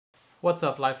What's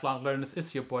up, lifelong learners?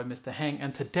 It's your boy, Mr. Heng,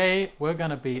 and today we're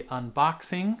gonna be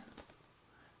unboxing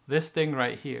this thing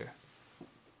right here.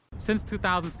 Since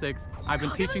 2006, I've been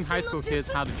teaching high school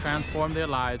kids how to transform their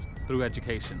lives through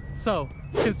education. So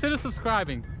consider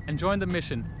subscribing and join the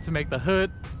mission to make the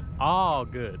hood all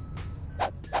good.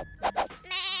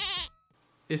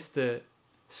 It's the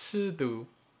Shidu.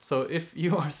 So if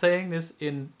you are saying this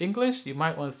in English, you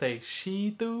might want to say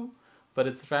Shidu, but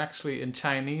it's actually in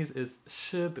Chinese is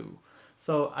Shidu.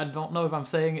 So I don't know if I'm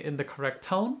saying it in the correct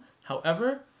tone.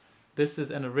 However, this is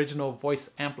an original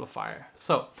voice amplifier.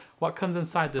 So what comes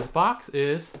inside this box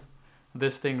is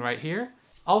this thing right here.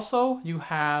 Also, you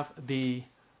have the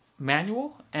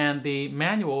manual, and the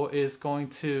manual is going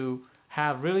to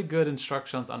have really good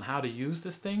instructions on how to use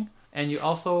this thing. And you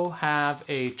also have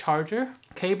a charger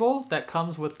cable that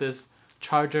comes with this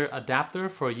charger adapter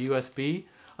for USB.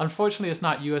 Unfortunately, it's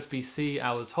not USB-C.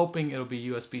 I was hoping it'll be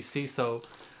USB-C. So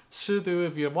Shidu,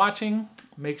 if you're watching,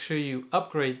 make sure you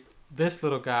upgrade this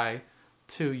little guy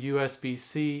to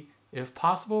USB-C if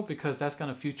possible, because that's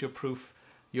going to future-proof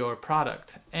your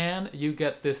product. And you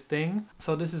get this thing.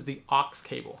 So this is the aux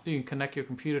cable. You can connect your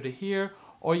computer to here,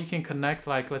 or you can connect,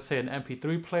 like, let's say an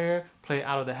MP3 player, play it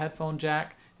out of the headphone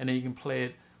jack, and then you can play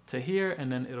it to here, and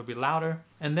then it'll be louder.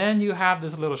 And then you have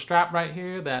this little strap right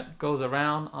here that goes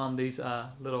around on these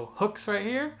little hooks right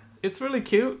here. It's really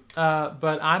cute,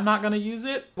 but I'm not gonna use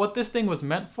it. What this thing was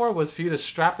meant for was for you to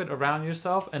strap it around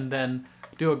yourself and then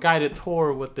do a guided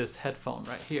tour with this headphone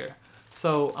right here.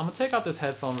 So I'm gonna take out this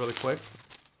headphone really quick.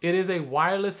 It is a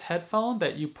wireless headphone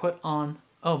that you put on,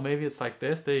 oh, maybe it's like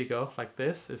this. There you go, like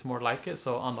this. It's more like it.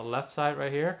 So on the left side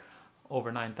right here,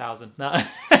 over 9,000. Now,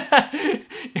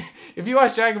 if you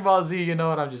watch Dragon Ball Z, you know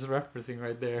what I'm just referencing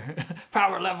right there.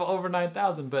 Power level over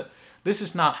 9,000. But this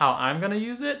is not how I'm going to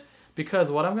use it,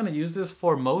 because what I'm going to use this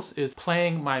for most is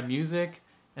playing my music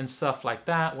and stuff like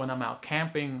that when I'm out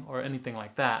camping or anything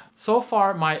like that. So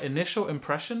far, my initial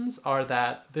impressions are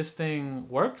that this thing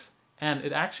works and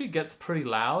it actually gets pretty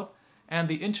loud. And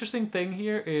the interesting thing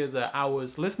here is that I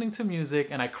was listening to music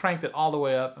and I cranked it all the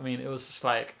way up. I mean, it was just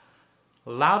like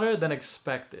louder than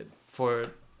expected for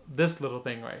this little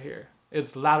thing right here.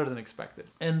 It's louder than expected.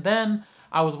 And then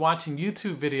I was watching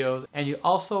YouTube videos, and you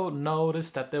also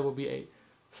notice that there will be a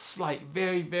slight,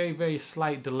 very, very, very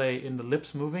slight delay in the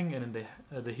lips moving and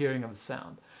in the hearing of the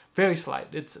sound. Very slight.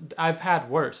 I've had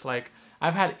worse. Like,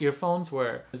 I've had earphones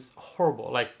where it's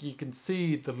horrible. Like, you can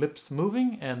see the lips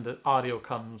moving and the audio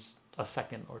comes a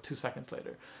second or 2 seconds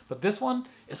later. But this one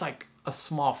is like a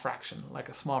small fraction,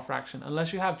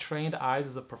 Unless you have trained eyes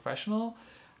as a professional,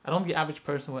 I don't think the average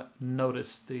person would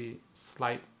notice the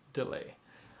slight delay.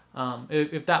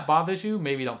 If that bothers you,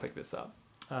 maybe don't pick this up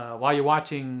while you're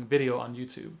watching video on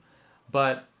YouTube.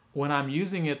 But when I'm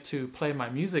using it to play my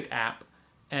music app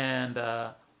and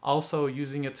also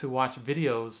using it to watch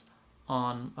videos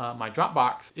on my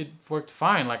Dropbox, it worked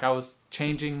fine. Like, I was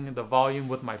changing the volume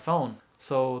with my phone.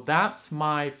 So that's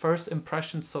my first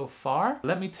impression so far.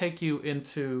 Let me take you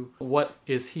into what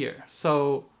is here.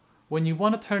 So when you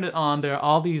want to turn it on, there are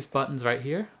all these buttons right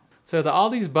here. So there are all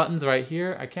these buttons right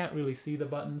here. I can't really see the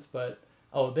buttons, but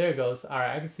oh, there it goes. All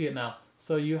right, I can see it now.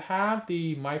 So you have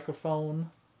the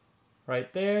microphone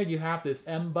right there. You have this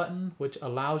M button, which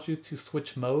allows you to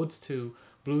switch modes to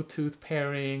Bluetooth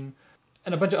pairing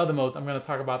and a bunch of other modes. I'm going to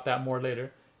talk about that more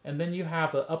later. And then you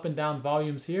have the up and down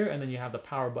volumes here, and then you have the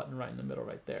power button right in the middle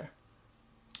right there.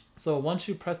 So once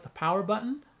you press the power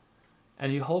button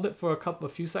and you hold it for a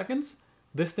few seconds,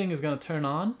 this thing is going to turn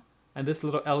on, and this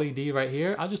little LED right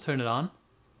here, I'll just turn it on.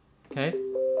 Okay.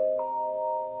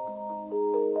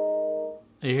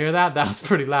 You hear that? That was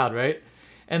pretty loud, right?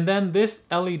 And then this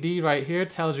LED right here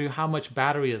tells you how much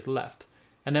battery is left.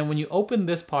 And then when you open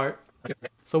this part,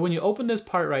 so when you open this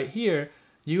part right here,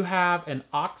 you have an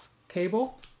aux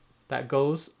cable that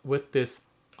goes with this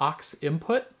aux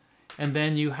input, and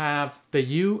then you have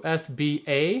the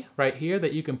USB-A right here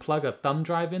that you can plug a thumb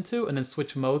drive into and then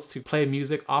switch modes to play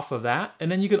music off of that.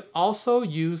 And then you can also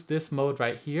use this mode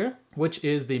right here, which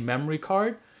is the memory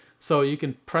card. So you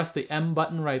can press the M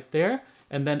button right there,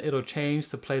 and then it'll change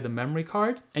to play the memory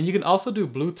card. And you can also do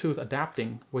Bluetooth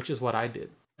adapting, which is what I did.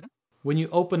 When you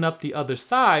open up the other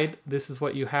side, this is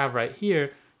what you have right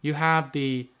here. You have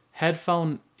the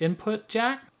headphone input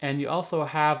jack, and you also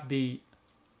have the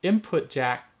input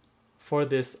jack for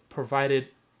this provided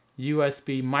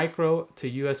USB micro to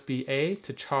USB-A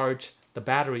to charge the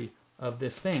battery of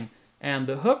this thing. And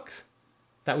the hooks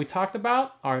that we talked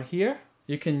about are here.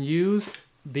 You can use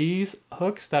these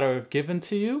hooks that are given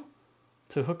to you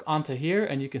to hook onto here,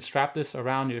 and you can strap this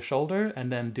around your shoulder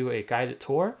and then do a guided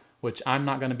tour, which I'm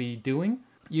not going to be doing.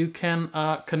 you can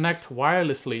connect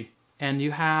wirelessly, and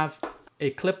you have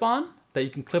a clip-on that you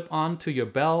can clip on to your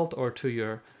belt or to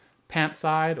your pant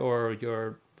side or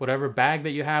your whatever bag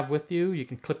that you have with you. You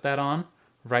can clip that on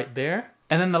right there.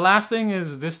 And then the last thing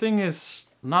is, this thing is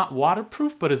not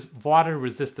waterproof, but it's water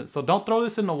resistant. So don't throw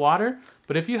this in the water.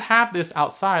 But if you have this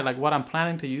outside, like what I'm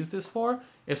planning to use this for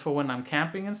is for when I'm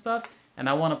camping and stuff, and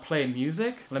I want to play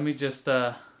music. Let me just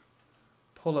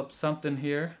pull up something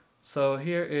here. So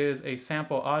here is a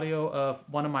sample audio of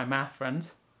one of my math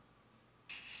friends.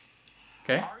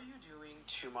 Okay. Are you doing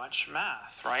too much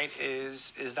math, right?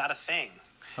 Is that a thing?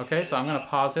 Okay, so I'm going to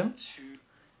pause him.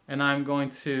 And I'm going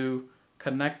to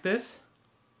connect this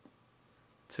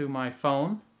to my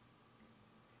phone.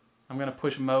 I'm going to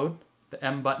push mode, the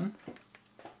M button.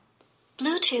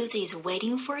 Bluetooth is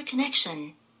waiting for a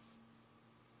connection.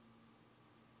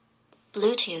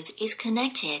 Bluetooth is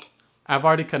connected. I've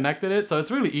already connected it, so it's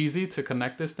really easy to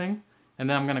connect this thing. And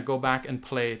then I'm going to go back and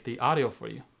play the audio for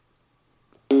you.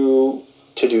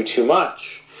 To do too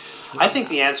much? I think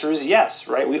the answer is yes,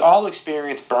 right? We all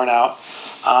experience burnout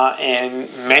in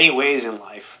many ways in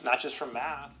life, not just from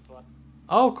math. But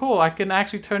oh, cool. I can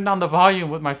actually turn down the volume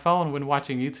with my phone when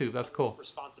watching YouTube. That's cool.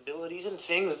 Responsibilities and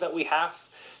things that we have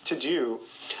to do.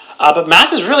 But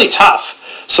math is really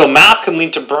tough. So math can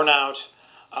lead to burnout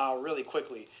really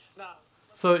quickly. Now,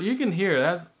 so you can hear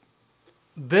that's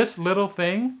this little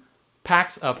thing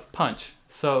packs a punch.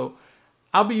 So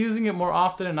I'll be using it more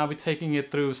often, and I'll be taking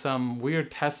it through some weird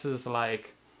tests,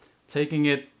 like taking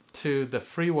it to the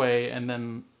freeway and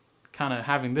then kind of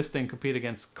having this thing compete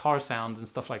against car sounds and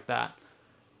stuff like that.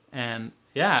 And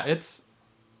yeah, it's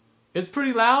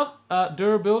pretty loud.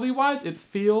 Durability wise, it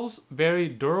feels very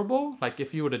durable. Like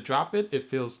if you were to drop it, it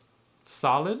feels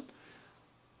solid.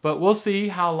 But we'll see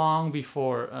how long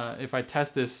before, if I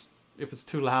test this, if it's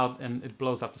too loud and it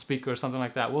blows out the speaker or something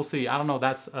like that. We'll see. I don't know.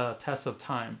 That's a test of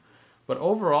time. But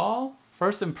overall,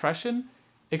 first impression,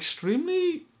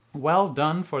 extremely well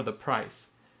done for the price.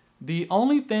 The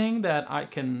only thing that I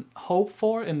can hope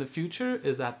for in the future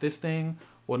is that this thing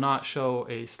will not show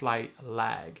a slight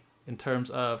lag in terms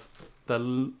of the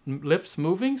lips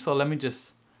moving. So let me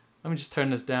just turn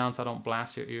this down so I don't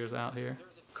blast your ears out here.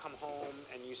 come home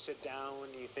and you sit down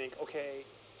and you think, okay,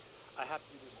 I have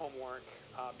to do this homework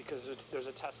because there's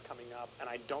a test coming up and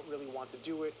I don't really want to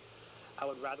do it. I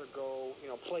would rather go,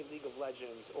 play League of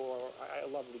Legends, or I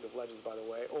love League of Legends, by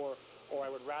the way, or I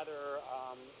would rather,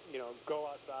 go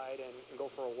outside and go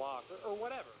for a walk, or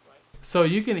whatever, right? So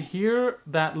you can hear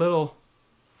that little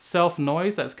self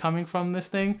noise that's coming from this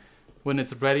thing when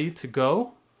it's ready to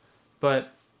go,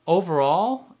 but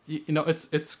overall,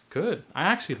 it's good. I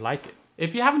actually like it.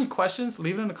 If you have any questions,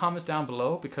 leave it in the comments down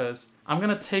below, because I'm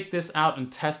gonna take this out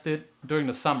and test it during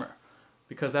the summer,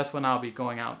 because that's when I'll be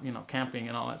going out, camping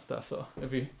and all that stuff. So it'll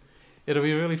be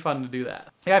really fun to do that.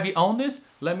 Yeah, if you own this,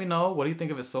 let me know. What do you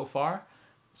think of it so far?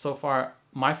 So far,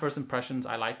 my first impressions,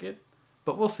 I like it,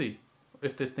 but we'll see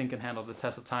if this thing can handle the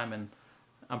test of time, and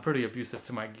I'm pretty abusive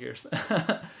to my gears.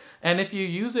 And if you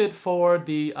use it for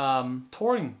the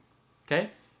touring, okay?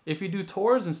 If you do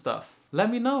tours and stuff, let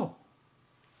me know,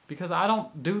 because I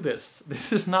don't do this.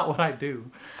 This is not what I do,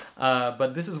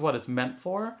 but this is what it's meant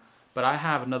for, but I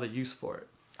have another use for it.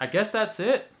 I guess that's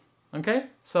it. Okay,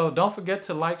 so don't forget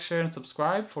to like, share, and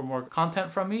subscribe for more content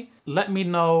from me. Let me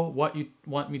know what you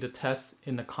want me to test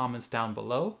in the comments down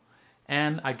below.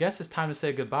 And I guess it's time to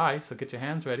say goodbye, so get your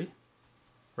hands ready.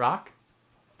 Rock,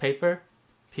 paper,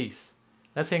 peace.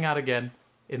 Let's hang out again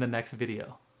in the next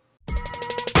video.